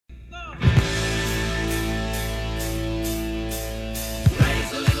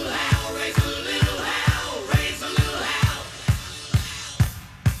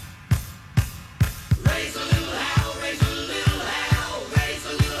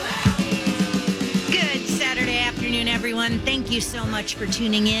everyone. Thank you so much for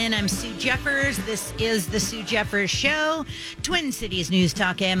tuning in. I'm Sue Jeffers. This is the Sue Jeffers Show. Twin Cities News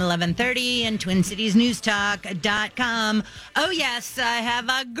Talk AM 1130 and TwinCitiesNewsTalk.com. Oh, yes, I have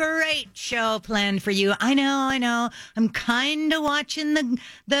a great show planned for you. I know. I'm kind of watching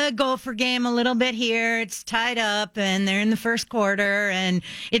the Gopher game a little bit here. It's tied up, and they're in the first quarter, and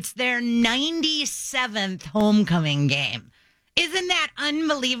it's their 97th homecoming game. Isn't that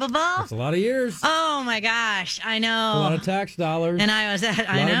unbelievable? That's a lot of years. Oh, my gosh. I know. A lot of tax dollars. And I was at,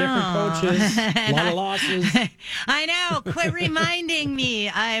 I know. A lot of different coaches. A lot of losses. I know. Quit reminding me.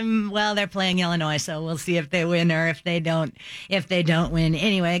 They're playing Illinois, so we'll see if they win or if they don't win.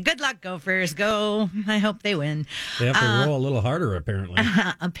 Anyway, good luck, Gophers. Go. I hope they win. They have to roll a little harder, apparently.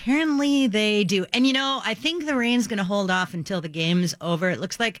 Apparently they do. And, I think the rain's going to hold off until the game's over. It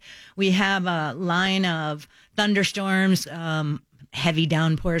looks like we have a line of thunderstorms, heavy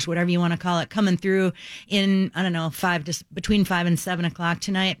downpours, whatever you want to call it, coming through in, between 5 and 7 o'clock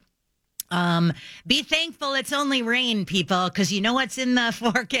tonight. Be thankful it's only rain, people, because you know what's in the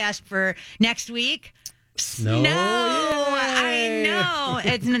forecast for next week? Snow. I know.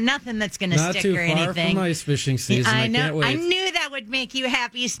 It's nothing that's going to stick or anything. Not too far from ice fishing season. I can't wait. I knew that would make you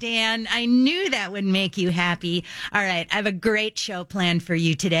happy, Stan. I knew that would make you happy. All right. I have a great show planned for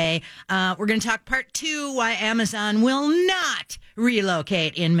you today. We're going to talk part 2, why Amazon will not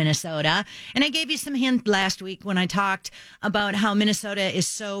relocate in Minnesota. And I gave you some hint last week when I talked about how Minnesota is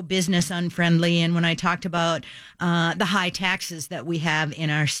so business unfriendly and when I talked about the high taxes that we have in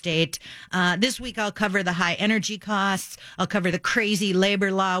our state. This week I'll cover the high energy costs. I'll cover the crazy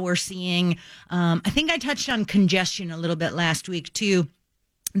labor law we're seeing. I think I touched on congestion a little bit last week too.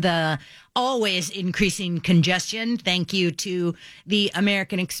 The always increasing congestion. Thank you to the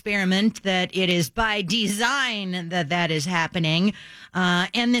American experiment that it is by design that is happening.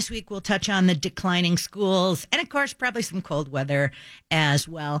 And this week we'll touch on the declining schools and, of course, probably some cold weather as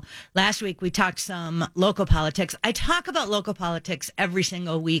well. Last week we talked some local politics. I talk about local politics every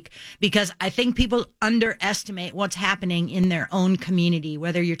single week because I think people underestimate what's happening in their own community,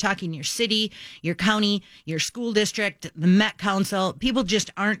 whether you're talking your city, your county, your school district, the Met Council. People just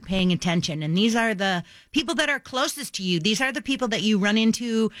aren't paying attention. And these are the people that are closest to you. These are the people that you run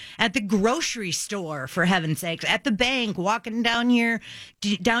into at the grocery store, for heaven's sakes, at the bank, walking down your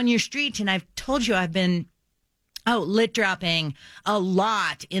street. And I've told you I've been lit dropping a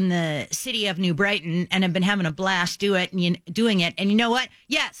lot in the city of New Brighton, and I've been having a blast doing it. And you know what?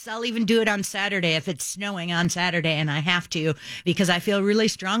 Yes, I'll even do it on Saturday if it's snowing on Saturday, and I have to because I feel really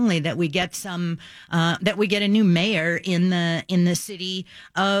strongly that we get that we get a new mayor in the city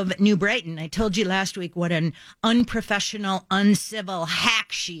of New Brighton. I told you last week what an unprofessional, uncivil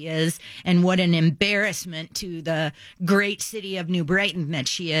hack she is, and what an embarrassment to the great city of New Brighton that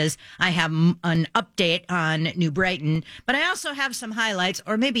she is. I have an update on New Brighton, but I also have some highlights,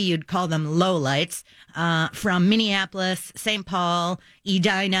 or maybe you'd call them lowlights, from Minneapolis, St. Paul,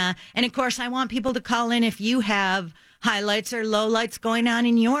 Edina. And of course, I want people to call in if you have highlights or lowlights going on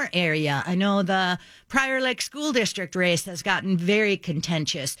in your area. I know the Prior Lake School District race has gotten very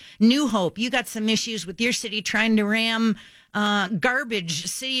contentious. New Hope, you got some issues with your city trying to ram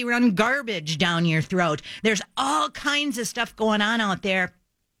city-run garbage down your throat. There's all kinds of stuff going on out there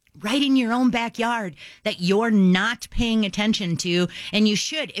right in your own backyard that you're not paying attention to, and you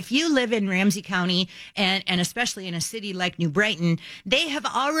should. If you live in Ramsey County, and especially in a city like New Brighton, they have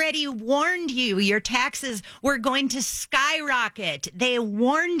already warned you your taxes were going to skyrocket. They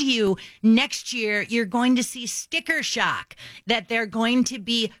warned you next year you're going to see sticker shock, that they're going to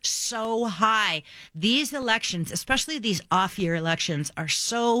be so high. These elections, especially these off-year elections, are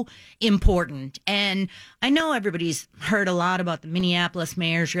so important. And I know everybody's heard a lot about the Minneapolis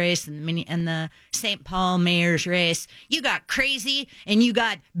mayor's race and the St. Paul mayor's race. You got crazy and you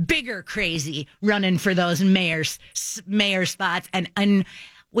got bigger crazy running for those mayor spots. And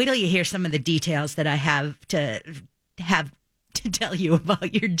wait till you hear some of the details that I have to tell you about.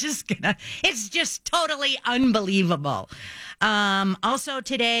 It's just totally unbelievable. Also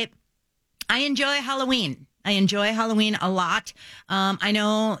today, I enjoy Halloween. I enjoy Halloween a lot. I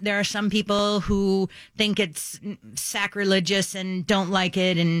know there are some people who think it's sacrilegious and don't like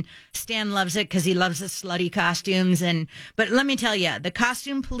it, and Stan loves it because he loves the slutty costumes. But let me tell you, the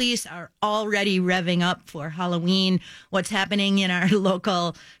costume police are already revving up for Halloween. What's happening in our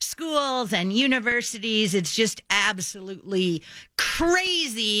local schools and universities, it's just absolutely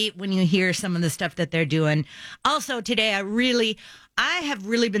crazy when you hear some of the stuff that they're doing. Also today, I have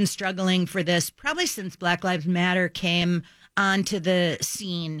really been struggling for this probably since Black Lives Matter came onto the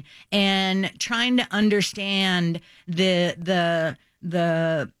scene, and trying to understand the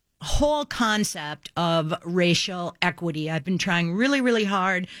whole concept of racial equity. I've been trying really, really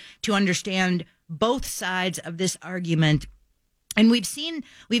hard to understand both sides of this argument. And we've seen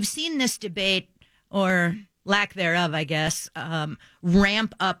this debate, or lack thereof, I guess,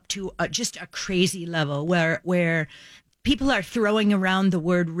 ramp up to just a crazy level where people are throwing around the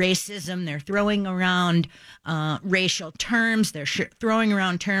word racism. They're throwing around racial terms. They're throwing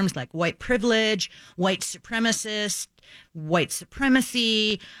around terms like white privilege, white supremacist, white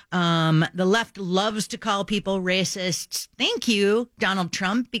supremacy. The left loves to call people racists. Thank you, Donald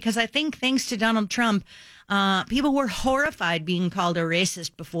Trump, because I think thanks to Donald Trump, people were horrified being called a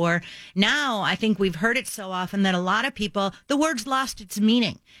racist before. Now, I think we've heard it so often that a lot of people, the word's lost its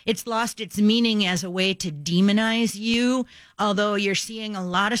meaning. It's lost its meaning as a way to demonize you. Although you're seeing a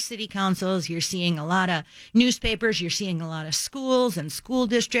lot of city councils, you're seeing a lot of newspapers, you're seeing a lot of schools and school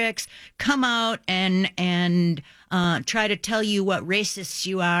districts come out and try to tell you what racists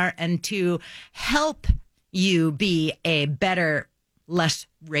you are and to help you be a better, less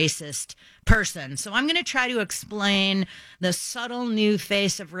racist person. So I'm going to try to explain the subtle new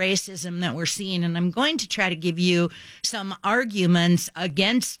face of racism that we're seeing, and I'm going to try to give you some arguments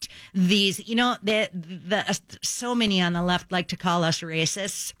against these. You know, so many on the left like to call us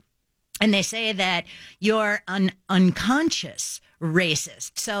racists, and they say that you're an unconscious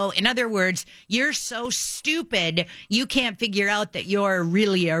racist. So, in other words, you're so stupid, you can't figure out that you're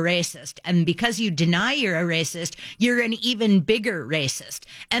really a racist. And because you deny you're a racist, you're an even bigger racist.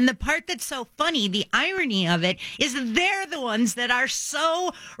 And the part that's so funny, the irony of it, is they're the ones that are so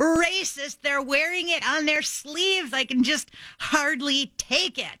racist, they're wearing it on their sleeves. I can just hardly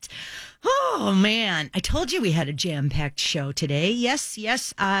take it. Oh, man. I told you we had a jam-packed show today. Yes,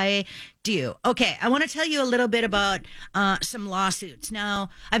 I do. Okay, I want to tell you a little bit about some lawsuits.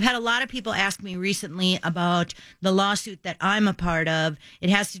 Now, I've had a lot of people ask me recently about the lawsuit that I'm a part of. It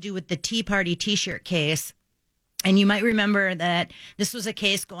has to do with the Tea Party T-shirt case. And you might remember that this was a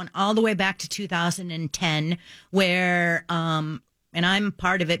case going all the way back to 2010 where and I'm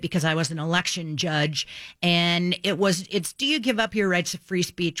part of it because I was an election judge. And it's do you give up your rights of free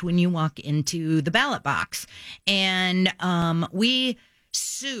speech when you walk into the ballot box? And we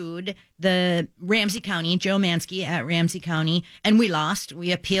sued the Ramsey County, Joe Mansky at Ramsey County, and we lost.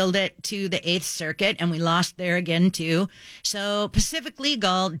 We appealed it to the 8th Circuit, and we lost there again, too. So Pacific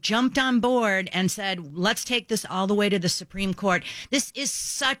Legal jumped on board and said, let's take this all the way to the Supreme Court. This is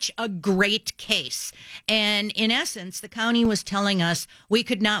such a great case. And in essence, the county was telling us we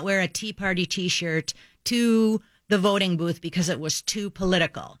could not wear a Tea Party T-shirt to the voting booth because it was too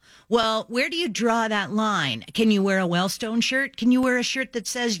political. Well, where do you draw that line? Can you wear a Wellstone shirt? Can you wear a shirt that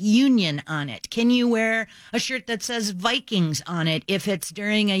says Union on it? Can you wear a shirt that says Vikings on it if it's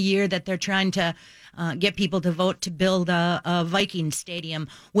during a year that they're trying to get people to vote to build a Viking stadium?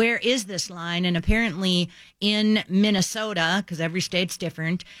 Where is this line? And apparently in Minnesota, because every state's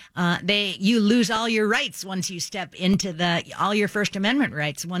different, you lose all your rights once you step into all your First Amendment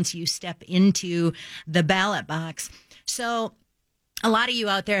rights once you step into the ballot box. So a lot of you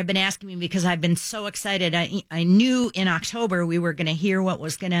out there have been asking me because I've been so excited. I knew in October we were going to hear what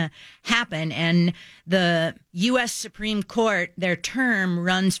was going to happen. And the U.S. Supreme Court, their term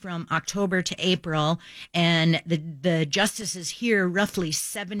runs from October to April. And the justices hear roughly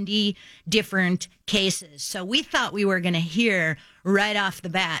 70 different cases. So we thought we were going to hear right off the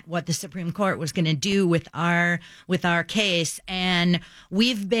bat what the Supreme Court was going to do with our case, and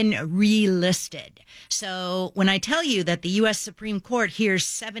we've been relisted. So when I tell you that the U.S. Supreme Court hears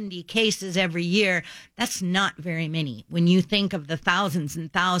 70 cases every year, that's not very many. When you think of the thousands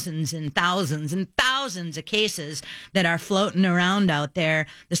and thousands and thousands and thousands of cases that are floating around out there,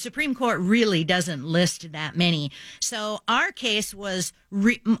 the Supreme Court really doesn't list that many. So our case was,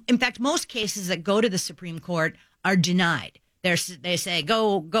 in fact, most cases that go to the Supreme Court are denied. They say,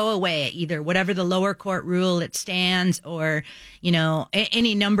 go away, either whatever the lower court rule it stands or,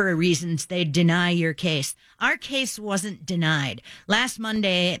 any number of reasons they deny your case. Our case wasn't denied. Last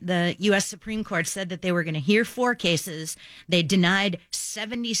Monday, the U.S. Supreme Court said that they were going to hear 4 cases. They denied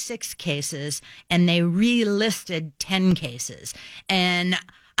 76 cases, and they relisted 10 cases. And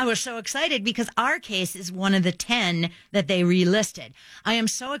I was so excited because our case is one of the 10 that they relisted. I am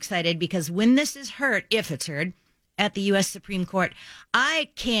so excited because when this is heard, if it's heard, at the U.S. Supreme Court, I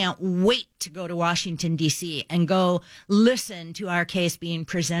can't wait to go to Washington, D.C. and go listen to our case being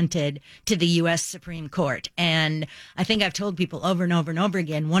presented to the U.S. Supreme Court. And I think I've told people over and over and over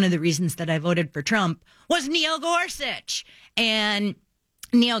again, one of the reasons that I voted for Trump was Neil Gorsuch. And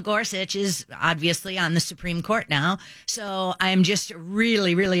Neil Gorsuch is obviously on the Supreme Court now, so I'm just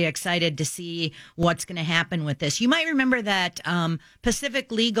really, really excited to see what's going to happen with this. You might remember that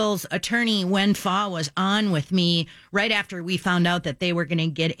Pacific Legal's attorney, Wen Fa, was on with me right after we found out that they were going to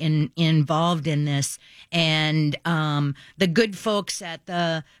get involved in this. And the good folks at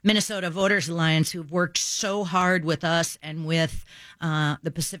the Minnesota Voters Alliance, who've worked so hard with us and with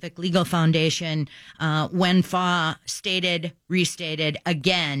the Pacific Legal Foundation, Wen Fa restated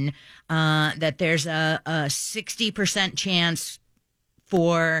again that there's a 60% chance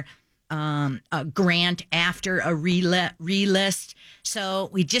for a grant after a relist. So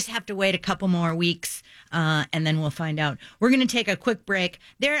we just have to wait a couple more weeks, and then we'll find out. We're going to take a quick break.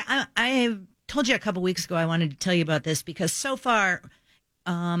 I told you a couple weeks ago I wanted to tell you about this because so far,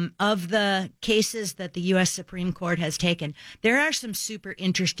 of the cases that the U.S. Supreme Court has taken, there are some super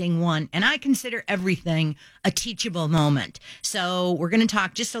interesting ones, and I consider everything a teachable moment. So we're going to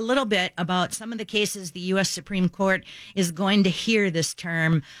talk just a little bit about some of the cases the U.S. Supreme Court is going to hear this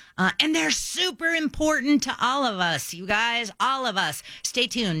term, and they're super important to all of us, you guys, all of us. Stay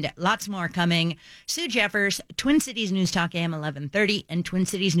tuned. Lots more coming. Sue Jeffers, Twin Cities News Talk AM 1130 and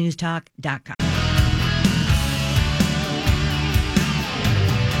TwinCitiesNewsTalk.com.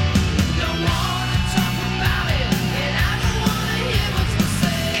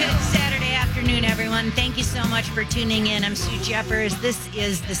 Everyone, thank you so much for tuning in. I'm Sue Jeffers. This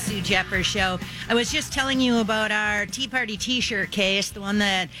is the Sue Jeffers Show. I was just telling you about our Tea Party T-shirt case, the one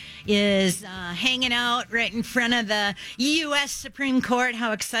that is hanging out right in front of the U.S. Supreme Court.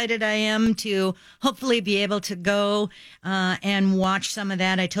 How excited I am to hopefully be able to go and watch some of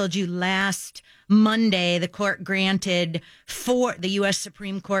that. I told you last Monday, the U.S.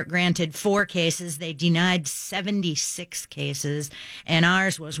 Supreme Court granted 4 cases. They denied 76 cases, and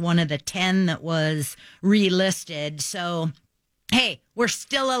ours was one of the 10 that was relisted. So, hey, we're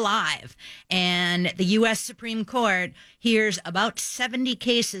still alive. And the U.S. Supreme Court hears about 70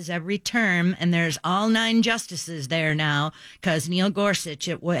 cases every term, and there's all 9 justices there now because Neil Gorsuch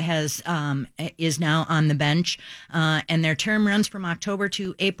is now on the bench, and their term runs from October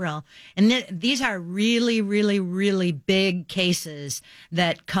to April. And these are really, really, really big cases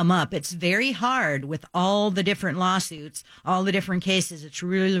that come up. It's very hard with all the different lawsuits, all the different cases. It's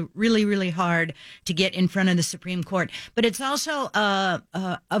really, really, really hard to get in front of the Supreme Court. But it's also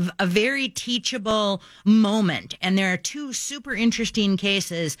a very teachable moment, and there are 2 super interesting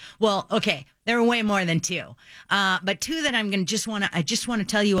cases. Well, okay, there are way more than 2, but 2 that I just want to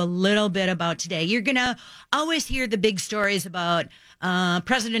tell you a little bit about today. You're gonna always hear the big stories about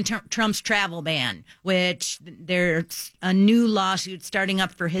President Trump's travel ban, which there's a new lawsuit starting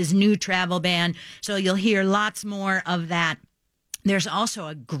up for his new travel ban. So you'll hear lots more of that. There's also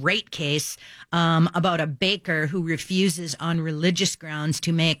a great case about a baker who refuses on religious grounds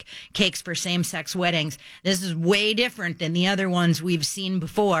to make cakes for same-sex weddings. This is way different than the other ones we've seen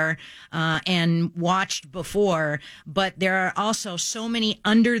before and watched before. But there are also so many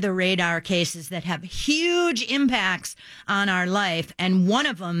under-the-radar cases that have huge impacts on our life. And one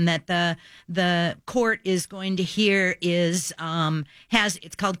of them that the court is going to hear is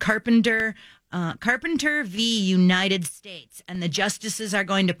it's called Carpenter v. United States, and the justices are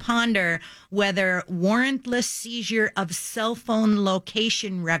going to ponder whether warrantless seizure of cell phone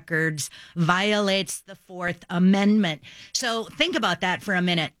location records violates the Fourth Amendment. So think about that for a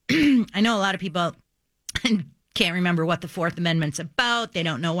minute. I know a lot of people can't remember what the Fourth Amendment's about. They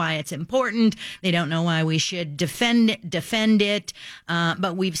don't know why it's important. They don't know why we should defend it.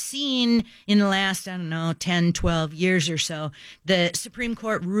 But we've seen in the last, 10, 12 years or so, the Supreme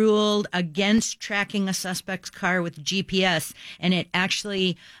Court ruled against tracking a suspect's car with GPS. And it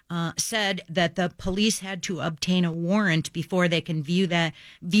actually said that the police had to obtain a warrant before they can view the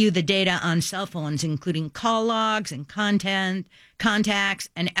data on cell phones, including call logs and contacts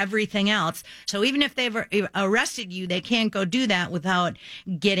and everything else. So even if they've arrested you, they can't go do that without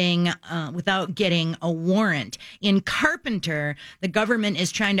getting a warrant. In Carpenter, the government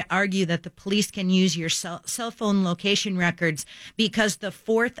is trying to argue that the police can use your cell phone location records because the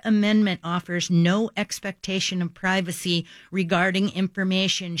Fourth Amendment offers no expectation of privacy regarding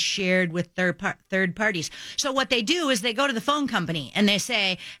information shared with third parties. So what they do is they go to the phone company and they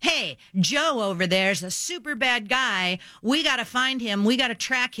say, hey, Joe over there's a super bad guy. We got to find him. We got to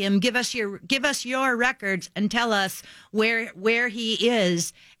track him. Give us your records and tell us where he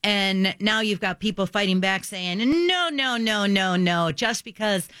is. And now you've got people fighting back saying, no. Just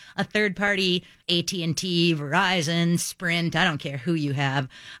because a third party, AT&T, Verizon, Sprint, I don't care who you have,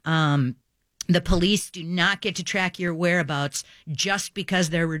 the police do not get to track your whereabouts just because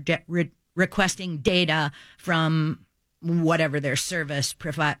they're requesting data from whatever their service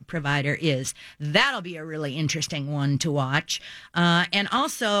provider is. That'll be a really interesting one to watch. And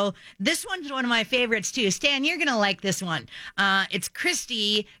also, this one's one of my favorites too. Stan, you're going to like this one. It's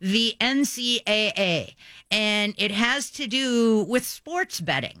Christie v. NCAA, and it has to do with sports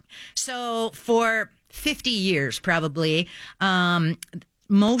betting. So for 50 years, probably,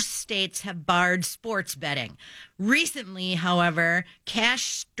 most states have barred sports betting. Recently, however,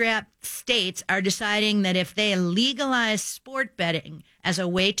 cash-strapped states are deciding that if they legalize sport betting as a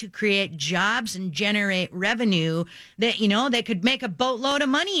way to create jobs and generate revenue, that, they could make a boatload of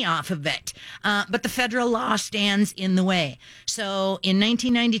money off of it. But the federal law stands in the way. So in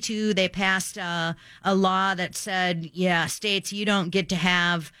 1992, they passed a law that said, states, you don't get to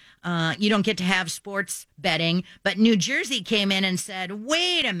have sports betting. But New Jersey came in and said,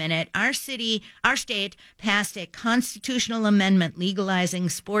 wait a minute, our state passed a constitutional amendment legalizing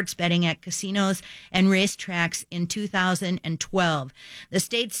sports betting at casinos and racetracks in 2012. The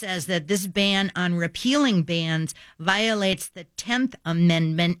state says that this ban on repealing bans violates the 10th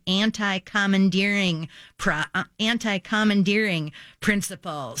Amendment anti-commandeering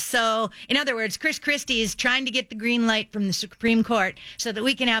principle. So, in other words, Chris Christie is trying to get the green light from the Supreme Court so that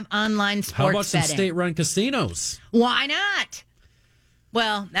we can have online sports betting. How about some state-run casinos? Why not?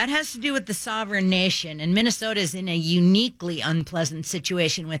 Well, that has to do with the sovereign nation, and Minnesota's in a uniquely unpleasant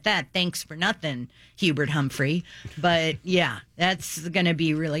situation with that. Thanks for nothing, Hubert Humphrey. But yeah, that's going to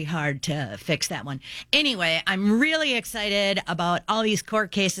be really hard to fix that one. Anyway, I'm really excited about all these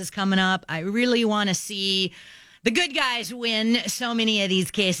court cases coming up. I really want to see the good guys win so many of these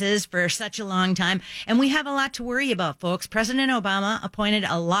cases for such a long time. And we have a lot to worry about, folks. President Obama appointed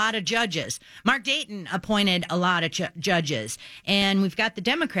a lot of judges. Mark Dayton appointed a lot of judges. And we've got the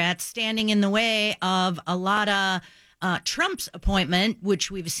Democrats standing in the way of a lot of Trump's appointment,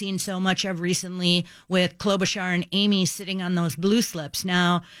 which we've seen so much of recently with Klobuchar and Amy sitting on those blue slips.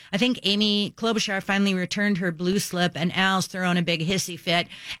 Now, I think Amy Klobuchar finally returned her blue slip, and Al's throwing a big hissy fit.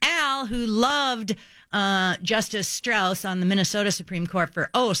 Al, who loved Justice Strauss on the Minnesota Supreme Court for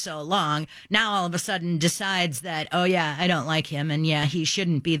so long, now all of a sudden decides that, I don't like him, and he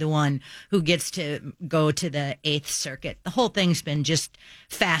shouldn't be the one who gets to go to the Eighth Circuit. The whole thing's been just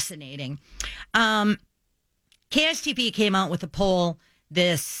fascinating. KSTP came out with a poll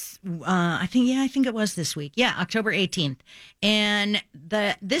this, I think it was this week. Yeah, October 18th. And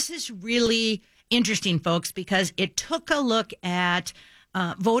this is really interesting, folks, because it took a look at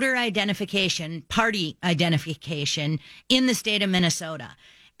voter identification, party identification in the state of Minnesota.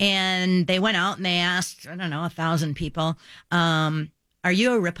 And they went out and they asked, 1,000 people, are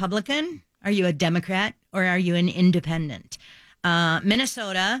you a Republican? Are you a Democrat? Or are you an independent?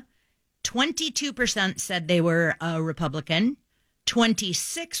 Minnesota, 22% said they were a Republican.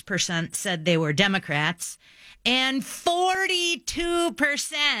 26% said they were Democrats. And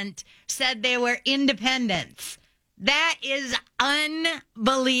 42% said they were independents. That is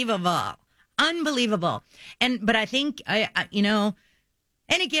unbelievable. Unbelievable. But I think, and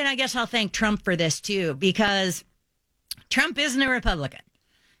again, I guess I'll thank Trump for this too, because Trump isn't a Republican.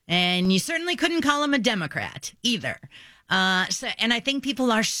 And you certainly couldn't call him a Democrat either. And I think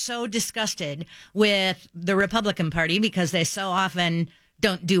people are so disgusted with the Republican Party because they so often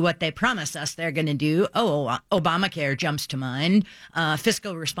don't do what they promise us they're going to do. Obamacare jumps to mind.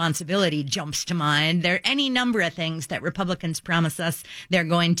 Fiscal responsibility jumps to mind. There are any number of things that Republicans promise us they're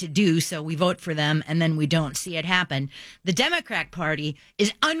going to do, so we vote for them, and then we don't see it happen. The Democrat Party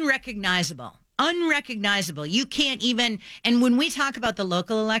is unrecognizable. Unrecognizable. You can't even, and when we talk about the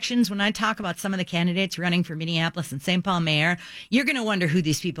local elections, when I talk about some of the candidates running for Minneapolis and St. Paul mayor, you're going to wonder who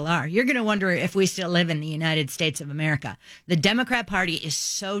these people are. You're going to wonder if we still live in the United States of America. The Democrat Party is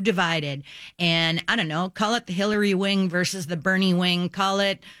so divided, and I don't know, call it the Hillary wing versus the Bernie wing, call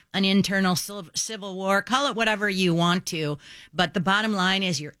it an internal civil war, call it whatever you want to. But the bottom line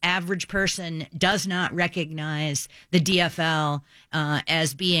is your average person does not recognize the DFL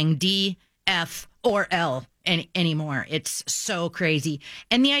as being D, F, or L anymore. It's so crazy.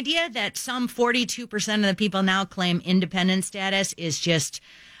 And the idea that some 42% of the people now claim independent status is just,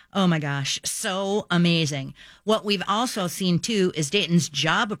 oh my gosh, so amazing. What we've also seen too is Dayton's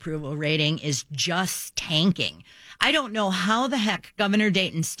job approval rating is just tanking. I don't know how the heck Governor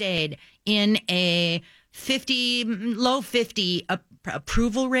Dayton stayed in a low 50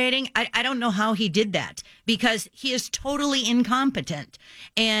 approval rating. I don't know how he did that because he is totally incompetent.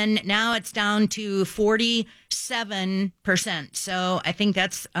 And now it's down to 47%. So I think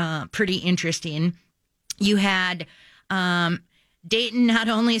that's pretty interesting. You had Dayton not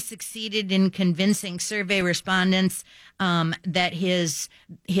only succeeded in convincing survey respondents that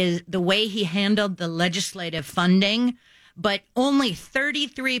the way he handled the legislative funding but only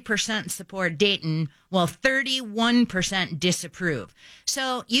 33% support Dayton, while 31% disapprove.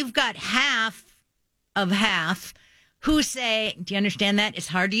 So you've got half of half who say, do you understand that? It's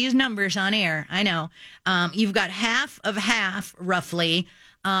hard to use numbers on air. I know. You've got half of half, roughly,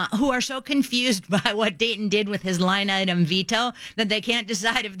 who are so confused by what Dayton did with his line item veto that they can't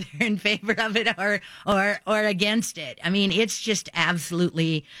decide if they're in favor of it or against it. I mean, it's just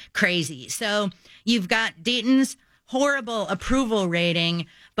absolutely crazy. So you've got Dayton's horrible approval rating,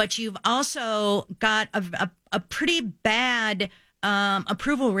 but you've also got a pretty bad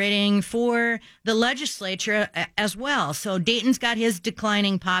approval rating for the legislature as well. So Dayton's got his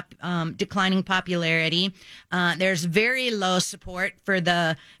declining popularity. There's very low support for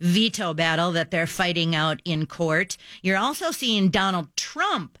the veto battle that they're fighting out in court. You're also seeing Donald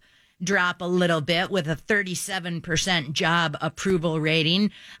Trump drop a little bit with a 37% job approval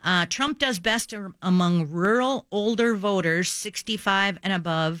rating. Trump does best among rural older voters, 65 and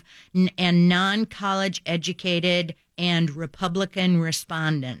above, and non-college educated and Republican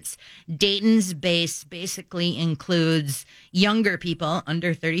respondents. Dayton's base basically includes younger people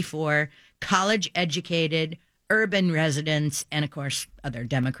under 34, college educated, urban residents, and of course, other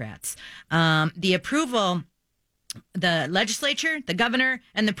Democrats. The legislature, the governor,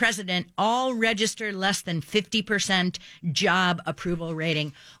 and the president all register less than 50% job approval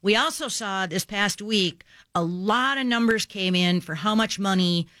rating. We also saw this past week a lot of numbers came in for how much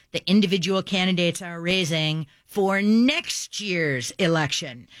money the individual candidates are raising for next year's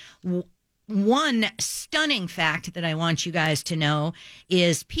election. One stunning fact that I want you guys to know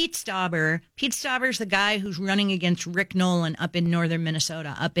is Pete Stauber. Pete Stauber's the guy who's running against Rick Nolan up in northern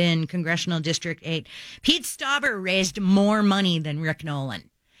Minnesota, up in Congressional District 8. Pete Stauber raised more money than Rick Nolan.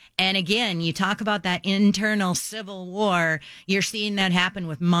 And again, you talk about that internal civil war. You're seeing that happen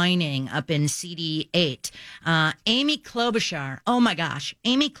with mining up in CD8. Amy Klobuchar, oh my gosh,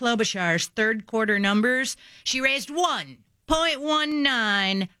 Amy Klobuchar's third quarter numbers, she raised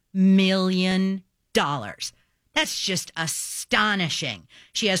 $1.19 million. That's just astonishing.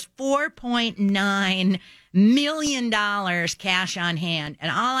 She has $4.9 million cash on hand.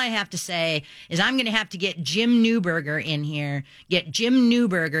 And all I have to say is I'm going to have to get Jim Newberger in here,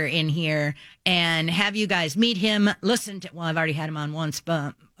 and have you guys meet him, listen to, well, I've already had him on once,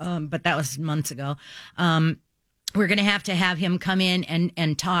 but that was months ago. We're going to have him come in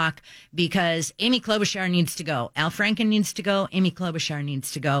and talk because Amy Klobuchar needs to go. Al Franken needs to go. Amy Klobuchar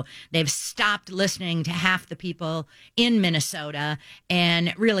needs to go. They've stopped listening to half the people in Minnesota.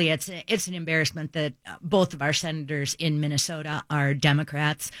 And really, it's an embarrassment that both of our senators in Minnesota are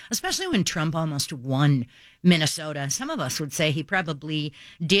Democrats, especially when Trump almost won Minnesota. Some of us would say he probably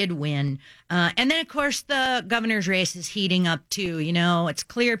did win. And then, of course, the governor's race is heating up, too. You know, it's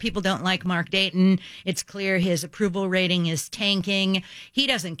clear people don't like Mark Dayton. It's clear his approval rating is tanking. He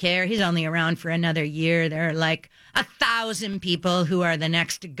doesn't care. He's only around for another year. There are like 1,000 people who are the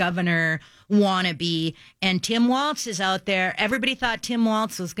next governor wannabe. And Tim Walz is out there. Everybody thought Tim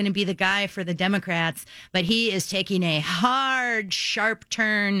Walz was going to be the guy for the Democrats, but he is taking a hard, sharp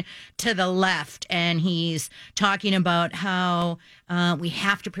turn to the left. And he's talking about how we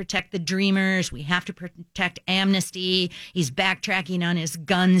have to protect the Dreamers. We have to protect amnesty. He's backtracking on his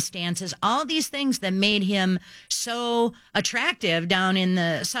gun stances. All these things that made him so attractive down in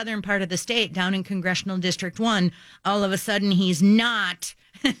the southern part of the state, down in Congressional District 1. All of a sudden, he's not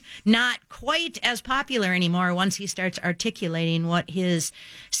quite as popular anymore once he starts articulating what his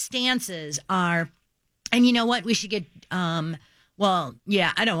stances are. And you know what? We should get, I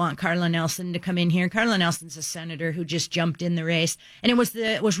don't want Carla Nelson to come in here. Carla Nelson's a senator who just jumped in the race. And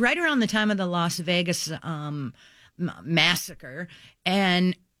it was right around the time of the Las Vegas massacre.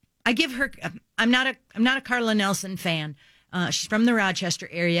 And I give her, I'm not a Carla Nelson fan. She's from the Rochester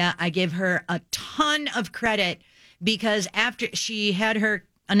area. I give her a ton of credit because after she had her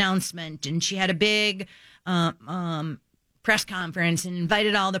announcement and she had a big press conference and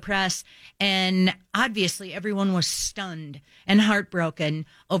invited all the press, and obviously everyone was stunned and heartbroken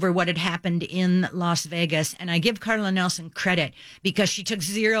over what had happened in Las Vegas. And I give Carla Nelson credit because she took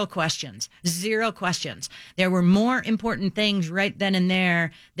zero questions. There were more important things right then and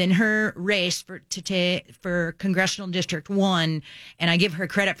there than her race for Congressional District 1, and I give her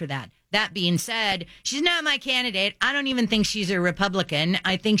credit for that. That being said, she's not my candidate. I don't even think she's a Republican.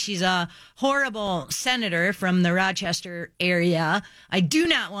 I think she's a horrible senator from the Rochester area. I do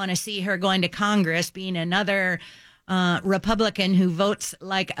not want to see her going to Congress being another Republican who votes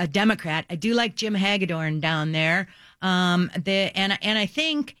like a Democrat. I do like Jim Hagedorn down there. And I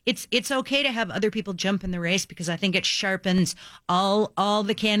think it's okay to have other people jump in the race because I think it sharpens all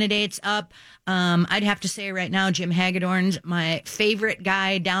the candidates up. I'd have to say right now, Jim Hagedorn's my favorite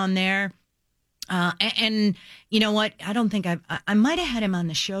guy down there. And you know what? I don't think I might have had him on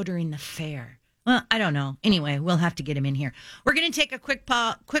the show during the fair. Well, I don't know. Anyway, we'll have to get him in here. We're going to take a quick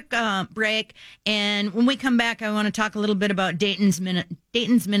break, and when we come back, I want to talk a little bit about Dayton's,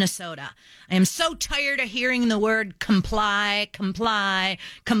 Minnesota. I am so tired of hearing the word comply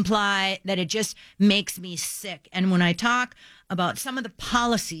that it just makes me sick. And when I talk about some of the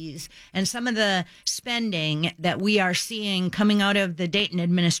policies and some of the spending that we are seeing coming out of the Dayton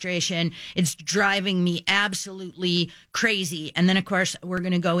administration, it's driving me absolutely crazy. And then, of course, we're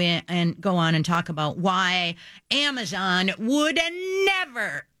going to go on and talk about why Amazon would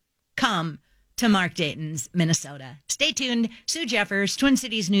never come to Mark Dayton's Minnesota. Stay tuned. Sue Jeffers, Twin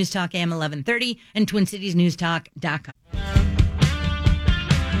Cities News Talk AM 1130 and TwinCitiesNewsTalk.com.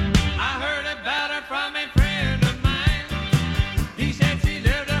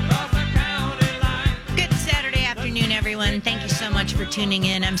 Everyone, thank you so much for tuning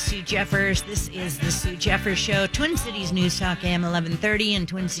in. I'm Sue Jeffers. This is the Sue Jeffers Show, Twin Cities News Talk AM 1130 and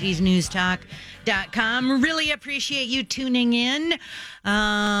TwinCitiesNewsTalk.com. Really appreciate you tuning in.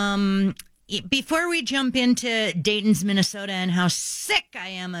 Before we jump into Dayton's, Minnesota, and how sick I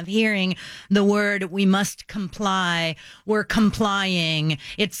am of hearing the word "we must comply," we're complying.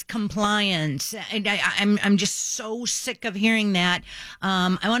 It's compliance. And I'm just so sick of hearing that.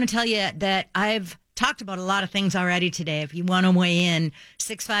 I want to tell you that I've talked about a lot of things already today. If you want to weigh in,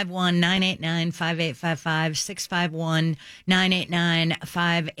 651-989-5855,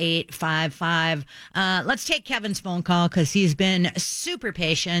 651-989-5855. Let's take Kevin's phone call because he's been super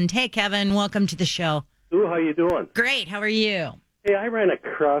patient. Hey, Kevin, welcome to the show. Ooh, how you doing? Great. How are you? Hey, I ran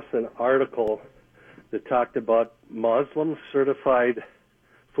across an article that talked about Muslim-certified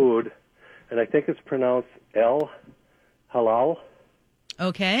food, and I think it's pronounced El Halal.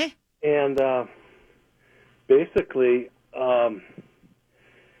 Okay. And basically, the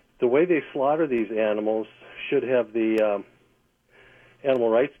way they slaughter these animals should have the animal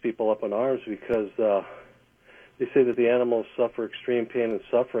rights people up in arms because they say that the animals suffer extreme pain and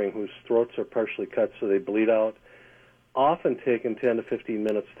suffering, whose throats are partially cut so they bleed out, often taking 10 to 15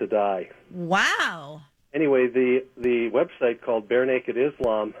 minutes to die. Wow. Anyway, the website called Bare Naked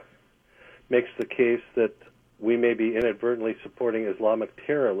Islam makes the case that we may be inadvertently supporting Islamic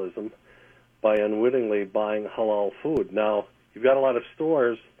terrorism by unwittingly buying halal food. Now, you've got a lot of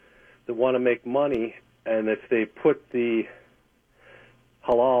stores that want to make money, and if they put the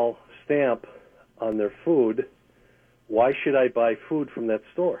halal stamp on their food, why should I buy food from that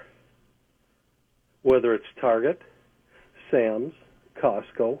store? Whether it's Target, Sam's,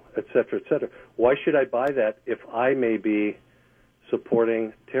 Costco, et cetera, et cetera. Why should I buy that if I may be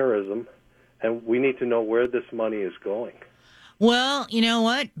supporting terrorism? And we need to know where this money is going. Well, you know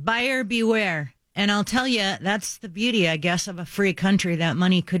what? Buyer beware. And I'll tell you, that's the beauty, I guess, of a free country. That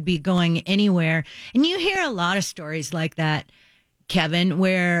money could be going anywhere. And you hear a lot of stories like that, Kevin,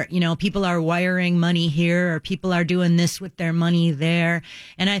 where, you know, people are wiring money here or people are doing this with their money there.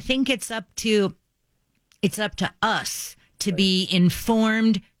 And I think it's up to us to be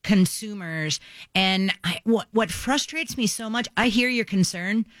informed consumers. And what frustrates me so much, I hear your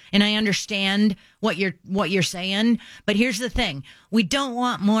concern and I understand what you're saying, but here's the thing. We don't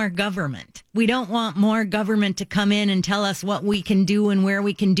want more government. We don't want more government to come in and tell us what we can do and where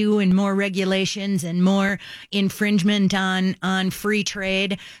we can do and more regulations and more infringement on free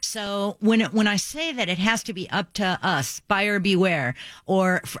trade. So when I say that it has to be up to us, buyer beware,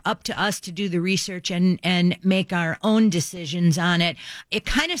 or up to us to do the research and make our own decisions on it, it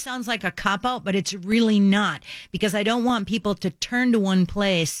kind of sounds like a cop-out, but it's really not, because I don't want people to turn to one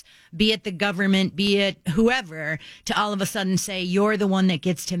place, be it the government, be it whoever, to all of a sudden say you're the one that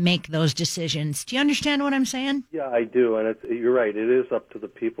gets to make those decisions. Do you understand what I'm saying? Yeah, I do, and you're right. It is up to the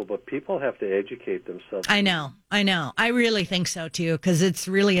people, but people have to educate themselves. I know. I really think so, too, because it's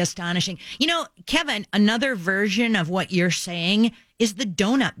really astonishing. You know, Kevin, another version of what you're saying is the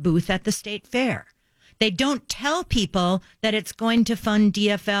donut booth at the state fair. They don't tell people that it's going to fund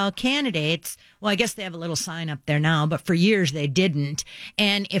DFL candidates. Well, I guess they have a little sign up there now, but for years they didn't.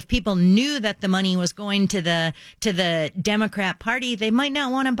 And if people knew that the money was going to the Democrat Party, they might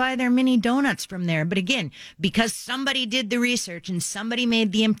not want to buy their mini donuts from there. But again, because somebody did the research and somebody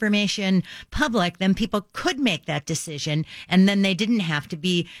made the information public, then people could make that decision. And then they didn't have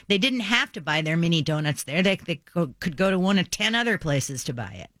to buy their mini donuts there. They could go to one of 10 other places to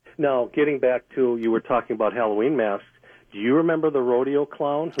buy it. Now, getting back to, you were talking about Halloween masks. Do you remember the rodeo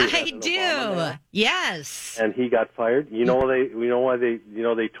clown? Who I had an Obama do. mail? Yes. And he got fired. You know why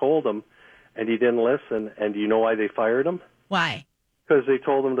they told him, and he didn't listen. And do you know why they fired him? Why? Because they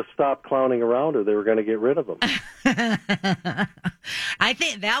told him to stop clowning around, or they were going to get rid of him. I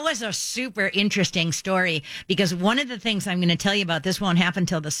think that was a super interesting story, because one of the things I'm going to tell you about, this won't happen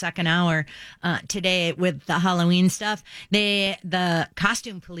till the second hour today with the Halloween stuff. The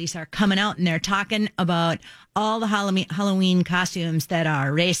costume police are coming out and they're talking about all the Halloween costumes that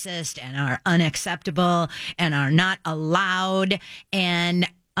are racist and are unacceptable and are not allowed. And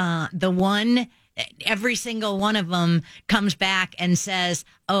every single one of them comes back and says,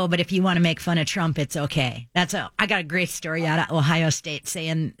 "Oh, but if you want to make fun of Trump, it's okay." I got a great story out of Ohio State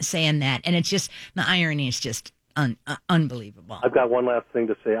saying that, and it's just, the irony is just unbelievable. I've got one last thing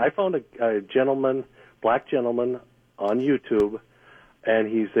to say. I found a black gentleman on YouTube, and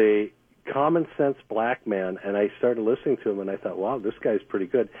he's a common sense black man, and I started listening to him, and I thought, wow, this guy's pretty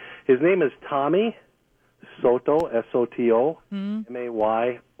good. His name is Tommy Soto, Soto,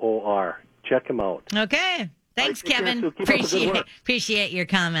 Mayor. Check him out. Okay. Thanks, Kevin. Appreciate your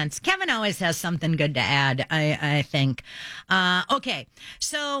comments. Kevin always has something good to add, I think. Okay,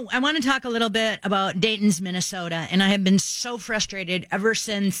 so I want to talk a little bit about Dayton's, Minnesota, and I have been so frustrated ever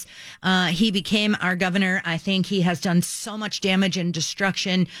since he became our governor. I think he has done so much damage and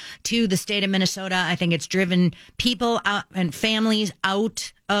destruction to the state of Minnesota. I think it's driven people out and families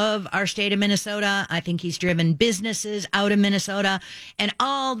out of our state of Minnesota. I think he's driven businesses out of Minnesota, and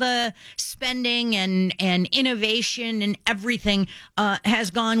all the spending and innovation and everything has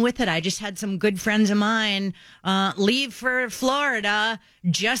gone with it. I just had some good friends of mine leave for Florida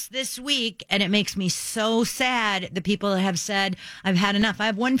just this week, and it makes me so sad. The people have said, I've had enough. I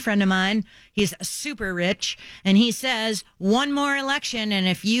have one friend of mine, he's super rich, and he says, one more election, and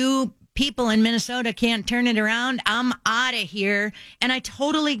if you people in Minnesota can't turn it around, I'm out of here. And I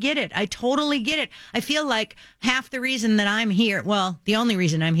totally get it. I feel like half the reason that I'm here, well, the only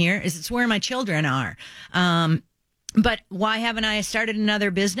reason I'm here is it's where my children are. But why haven't I started another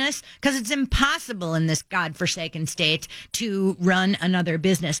business? Because it's impossible in this godforsaken state to run another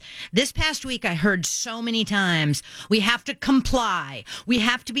business. This past week, I heard so many times, we have to comply. We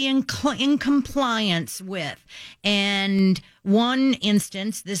have to be in compliance with. And one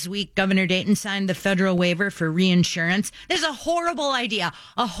instance this week, Governor Dayton signed the federal waiver for reinsurance. There's a horrible idea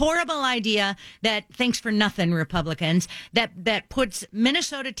that, thanks for nothing, Republicans, that puts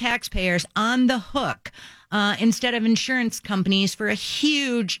Minnesota taxpayers on the hook instead of insurance companies for a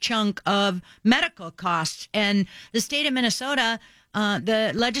huge chunk of medical costs. And the state of Minnesota,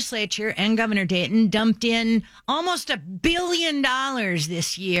 the legislature and Governor Dayton dumped in almost $1 billion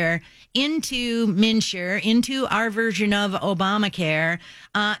this year into MNsure, into our version of Obamacare,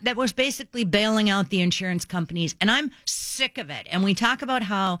 that was basically bailing out the insurance companies. And I'm sick of it. And we talk about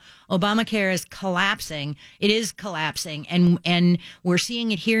how Obamacare is collapsing. It is collapsing. And we're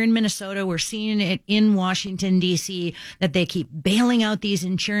seeing it here in Minnesota. We're seeing it in Washington, D.C., that they keep bailing out these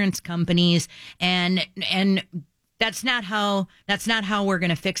insurance companies. And that's not how we're going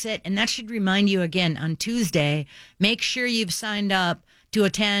to fix it. And that should remind you again on Tuesday, make sure you've signed up to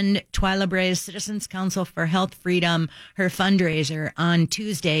attend Twyla Bray's Citizens Council for Health Freedom, her fundraiser on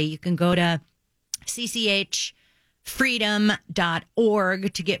Tuesday. You can go to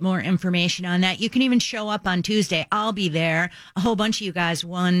cchfreedom.org to get more information on that. You can even show up on Tuesday. I'll be there. A whole bunch of you guys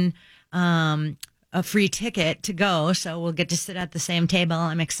won a free ticket to go, so we'll get to sit at the same table.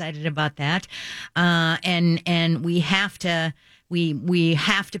 I'm excited about that. And we have to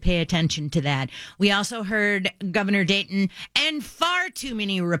pay attention to that. We also heard Governor Dayton and far too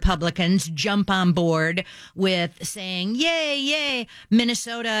many Republicans jump on board with saying, yay,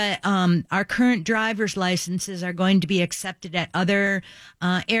 Minnesota, our current driver's licenses are going to be accepted at other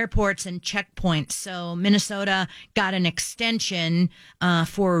airports and checkpoints. So Minnesota got an extension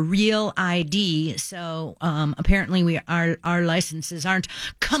for Real ID. So apparently our licenses aren't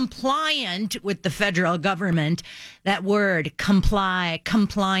compliant with the federal government. That word, compliance.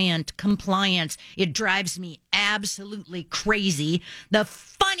 It drives me absolutely crazy. The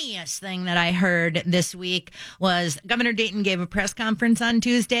funniest thing that I heard this week was Governor Dayton gave a press conference on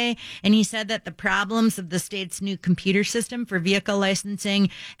Tuesday, and he said that the problems of the state's new computer system for vehicle licensing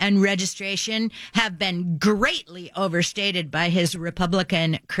and registration have been greatly overstated by his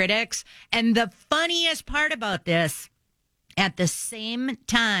Republican critics. And the funniest part about this At the same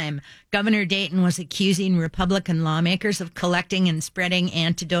time, Governor Dayton was accusing Republican lawmakers of collecting and spreading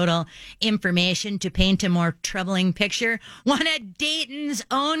anecdotal information to paint a more troubling picture. One of Dayton's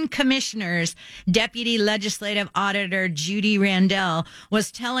own commissioners, Deputy Legislative Auditor Judy Randell,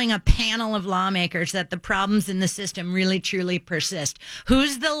 was telling a panel of lawmakers that the problems in the system really truly persist.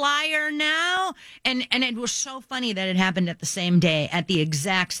 Who's the liar now? And it was so funny that it happened at the same day, at the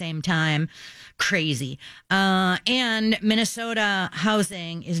exact same time. Crazy. And Minnesota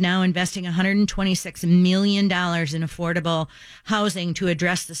Housing is now investing $126 million in affordable housing to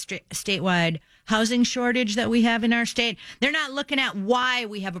address the statewide housing shortage that we have in our state. They're not looking at why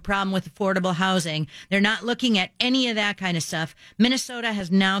we have a problem with affordable housing. They're not looking at any of that kind of stuff. Minnesota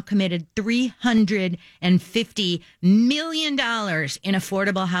has now committed $350 million in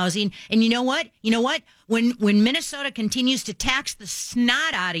affordable housing. And you know what? When Minnesota continues to tax the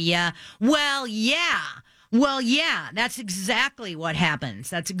snot out of you, well, yeah, that's exactly what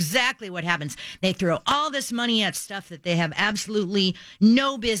happens. They throw all this money at stuff that they have absolutely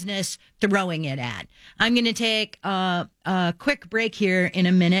no business throwing it at. I'm going to take a quick break here in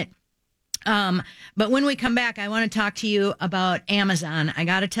a minute. But when we come back, I want to talk to you about Amazon. I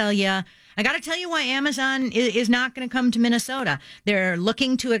got to tell you why Amazon is not going to come to Minnesota. They're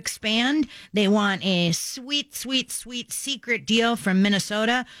looking to expand. They want a sweet, sweet, sweet secret deal from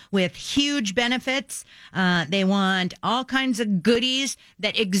Minnesota with huge benefits. They want all kinds of goodies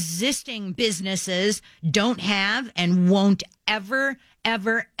that existing businesses don't have and won't ever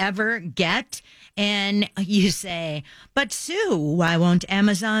get. And you say, but Sue, why won't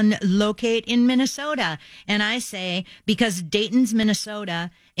Amazon locate in Minnesota? And I say, because Dayton's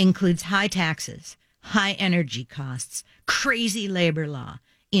Minnesota includes high taxes, high energy costs, crazy labor law,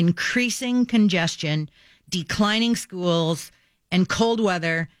 increasing congestion, declining schools, and cold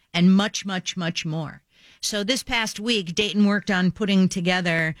weather, and much, much, much more. So this past week, Dayton worked on putting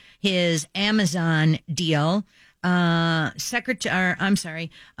together his Amazon deal. Their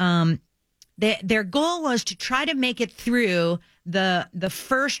goal was to try to make it through the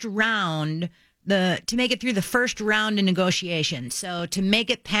first round, to make it through the first round of negotiations. So to make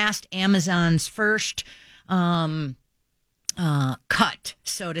it past Amazon's first cut,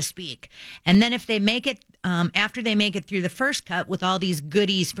 so to speak. And then if they make it, after they make it through the first cut with all these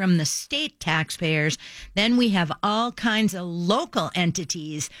goodies from the state taxpayers, then we have all kinds of local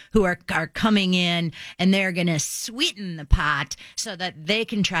entities who are coming in, and they're going to sweeten the pot so that they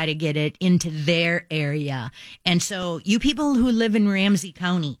can try to get it into their area. And so you people who live in Ramsey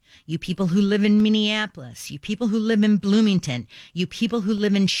County, you people who live in Minneapolis, you people who live in Bloomington, you people who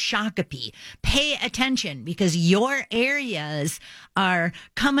live in Shakopee, pay attention, because your areas are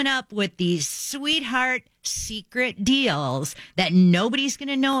coming up with these sweetheart secret deals that nobody's going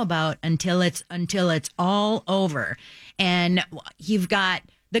to know about until it's all over. And you've got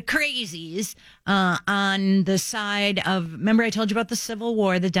the crazies on the side of, remember I told you about the Civil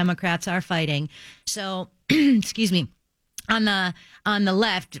War the Democrats are fighting. So, excuse me, on the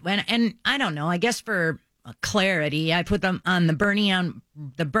left, and I don't know, I guess for clarity, I put them on the Bernie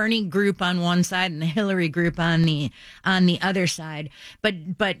group on one side and the Hillary group on the other side.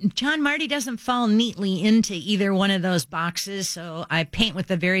 But John Marty doesn't fall neatly into either one of those boxes. So I paint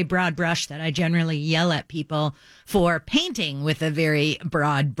with a very broad brush that I generally yell at people for painting with a very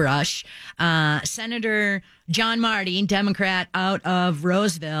broad brush. Senator John Marty, Democrat out of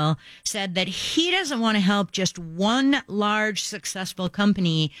Roseville, said that he doesn't want to help just one large successful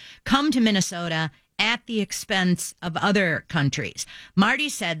company come to Minnesota at the expense of other countries. Marty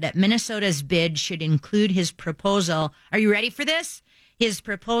said that Minnesota's bid should include his proposal. Are you ready for this? His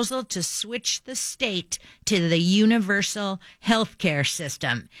proposal to switch the state to the universal health care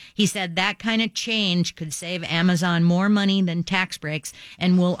system. He said that kind of change could save Amazon more money than tax breaks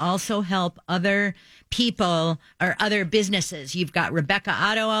and will also help other people or other businesses. You've got Rebecca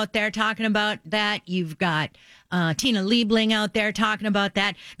Otto out there talking about that. You've got Tina Liebling out there talking about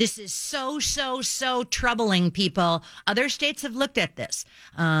that. This is so troubling, people. Other states have looked at this.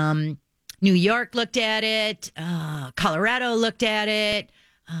 New York looked at it. Colorado looked at it.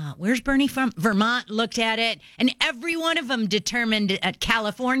 Where's Bernie from? Vermont looked at it. And every one of them determined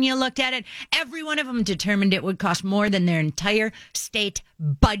California looked at it. Every one of them determined it would cost more than their entire state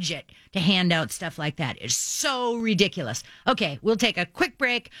budget to hand out stuff like that. It's so ridiculous. Okay, we'll take a quick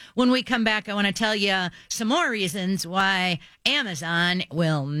break. When we come back, I want to tell you some more reasons why Amazon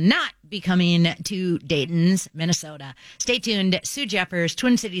will not be coming to Dayton's, Minnesota. Stay tuned. Sue Jeffers,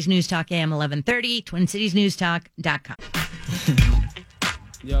 Twin Cities News Talk AM 1130, TwinCitiesNewsTalk.com.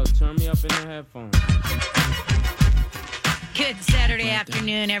 Yo, turn me up in the headphones. Good Saturday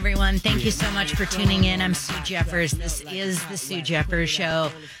afternoon, everyone. Thank you so much for tuning in. I'm Sue Jeffers. This is the Sue Jeffers Show.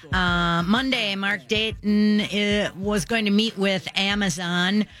 Monday, Mark Dayton was going to meet with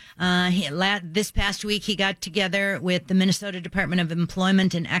Amazon. This past week, he got together with the Minnesota Department of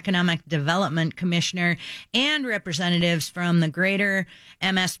Employment and Economic Development Commissioner and representatives from the greater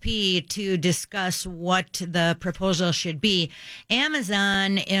MSP to discuss what the proposal should be.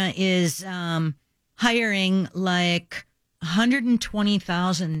 Amazon is hiring like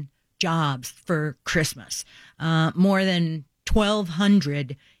 120,000 jobs for Christmas, more than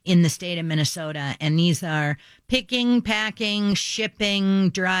 1,200 in the state of Minnesota. And these are picking, packing, shipping,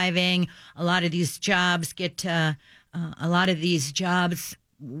 driving. A lot of these jobs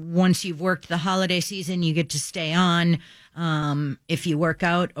once you've worked the holiday season, you get to stay on. If you work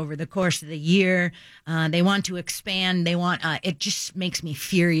out over the course of the year, they want to expand. It just makes me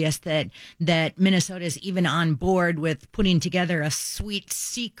furious that Minnesota is even on board with putting together a sweet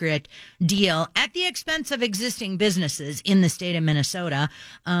secret deal at the expense of existing businesses in the state of Minnesota.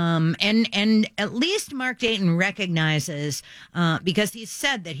 And at least Mark Dayton recognizes, because he's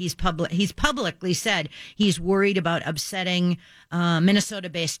said that he's publicly said he's worried about upsetting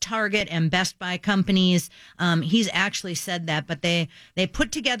Minnesota-based Target and Best Buy companies. He's actually said that, but they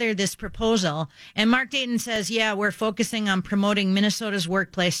put together this proposal, and Mark Dayton says, yeah, we're focusing on promoting Minnesota's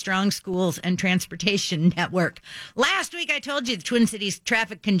workplace, strong schools, and transportation network. Last week, I told you the Twin Cities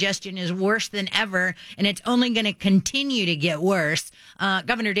traffic congestion is worse than ever, and it's only going to continue to get worse.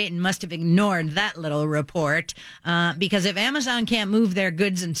 Governor Dayton must have ignored that little report, because if Amazon can't move their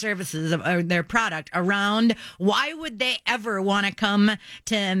goods and services or their product around, why would they ever want to come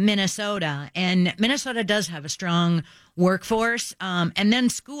to Minnesota? And Minnesota does have a strong workforce. And then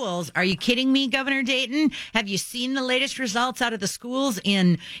schools. Are you kidding me, Governor Dayton? Have you seen the latest results out of the schools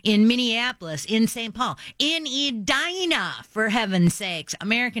in Minneapolis, in St. Paul, in Edina, for heaven's sakes?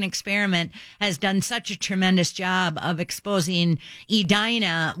 American Experiment has done such a tremendous job of exposing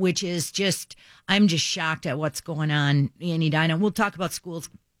Edina, which is just, I'm just shocked at what's going on in Edina. We'll talk about schools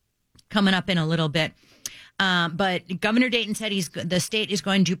coming up in a little bit. But Governor Dayton said the state is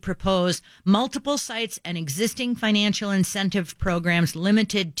going to propose multiple sites and existing financial incentive programs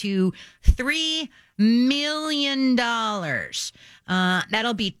limited to $3 million.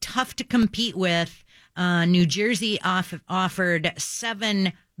 That'll be tough to compete with. New Jersey offered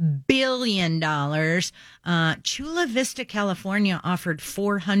 $7 billion. Chula Vista, California offered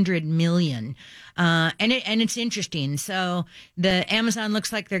 $400 million. And it's interesting. So the Amazon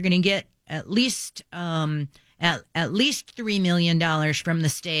looks like they're going to get at least $3 million from the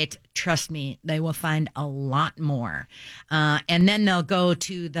state. Trust me, they will find a lot more. And then they'll go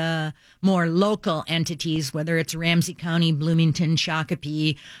to the more local entities, whether it's Ramsey County, Bloomington,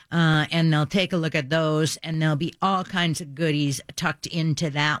 Shakopee, and they'll take a look at those, and there'll be all kinds of goodies tucked into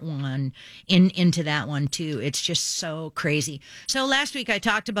that one, into that one too. It's just so crazy. So last week I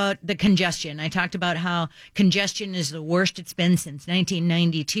talked about the congestion. I talked about how congestion is the worst it's been since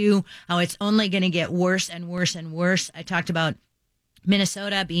 1992, how it's only going to get worse and worse and worse. I talked about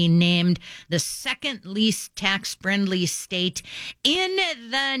Minnesota being named the second least tax-friendly state in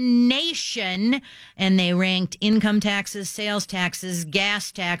the nation, and they ranked income taxes, sales taxes,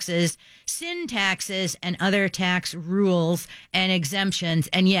 gas taxes, sin taxes, and other tax rules and exemptions.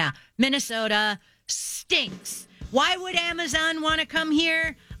 And yeah, Minnesota stinks. Why would Amazon want to come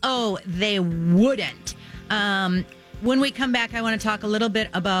here? Oh, they wouldn't. When we come back, I want to talk a little bit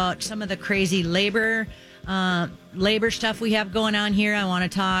about some of the crazy labor stuff we have going on here. I want to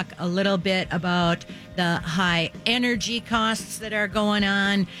talk a little bit about the high energy costs that are going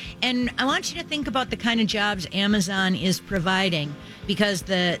on. And I want you to think about the kind of jobs Amazon is providing, because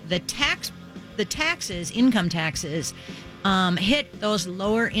the taxes, income taxes, hit those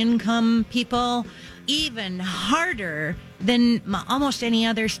lower income people even harder than almost any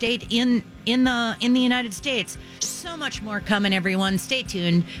other state in the United States. So much more coming, everyone. Stay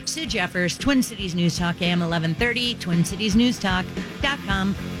tuned. Sue Jeffers, Twin Cities News Talk, AM 1130,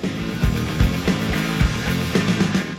 TwinCitiesNewsTalk.com.